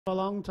a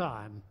long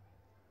time.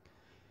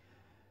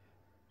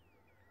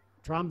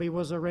 Trumby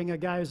Was a Ringer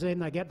goes in.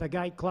 They get the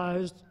gate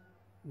closed.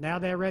 Now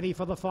they're ready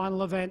for the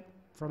final event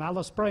from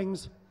Alice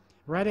Springs.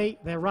 Ready,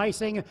 they're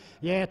racing.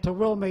 Yeah, to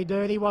Will Me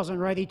Dude, he wasn't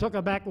ready. Took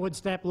a backward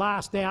step,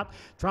 last out.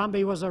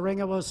 Trumby Was a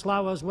Ringer was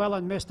slow as well,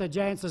 and Mr.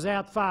 Jance is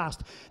out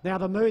fast. Now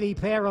the moody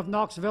pair of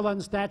Knoxville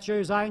and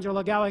Statues Angel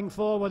are going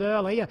forward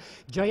early.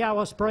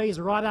 Geo Esprit's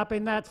right up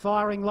in that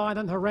firing line,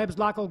 and Hareb's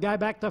Luck will go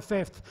back to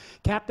fifth.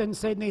 Captain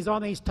Sydney's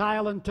on his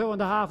tail and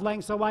 2.5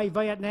 lengths away,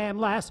 Vietnam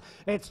Lass.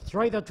 It's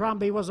 3 to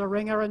Trumby Was a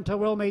Ringer and to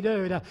Will Me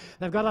Dude.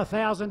 They've got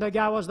 1,000 to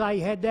go as they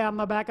head down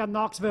the back of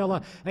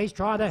Knoxville. He's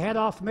trying to head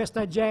off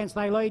Mr. Jance.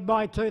 They lead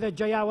by 2 to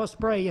Geo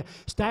Esprit.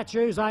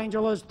 Statues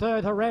Angel is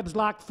third, Hareb's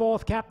Luck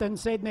fourth, Captain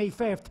Sydney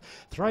fifth.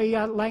 3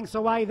 lengths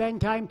away then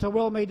came to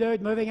Will Me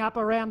Dude, moving up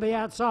around the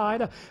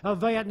outside of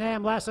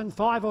Vietnam Lass, and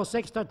 5 or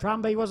 6 to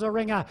Trumby Was a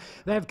Ringer.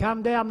 They've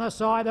come down the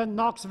side, and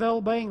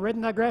Knoxville, being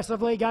ridden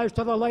aggressively, goes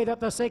to the lead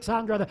at the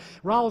 600.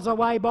 Rolls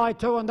away by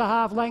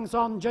 2.5 lengths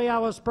on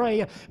Geo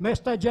Esprit.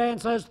 Mr.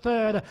 Jance is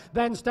third.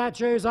 Then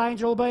Statues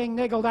Angel being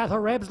niggled at.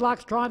 Hareb's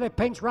Luck's trying to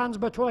pinch runs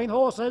between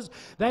horses.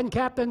 Then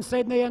Captain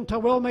Sydney and to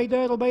Will Me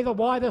Dude will be the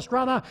widest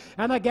runner,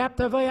 and a gap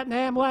to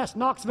Vietnam Lass.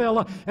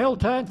 Knoxville, he'll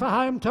turn for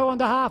home,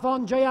 2.5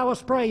 on Geo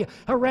Esprit.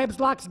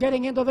 Hareb's Luck's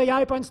getting into the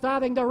open,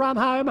 starting to run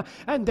home,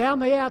 and down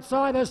the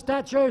outside is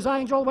Statues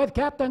Angel with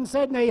Captain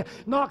Sydney.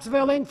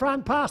 Knoxville in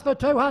front past the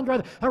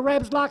 200.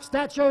 Hareb's Luck,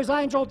 Statues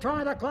Angel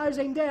trying to close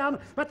him down,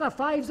 but the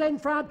fave's in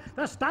front.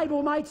 The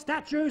stablemate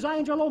Statues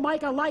Angel will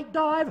make a late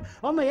dive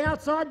on the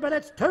outside, but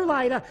it's too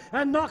late,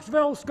 and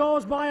Knoxville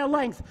scores by a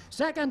length.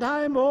 Second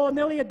home, or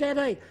nearly a dead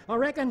heat. I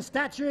reckon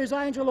Statues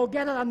Angel will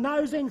get it, a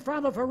nose in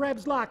front of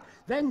Hareb's Luck.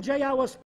 Then Geo Esprit.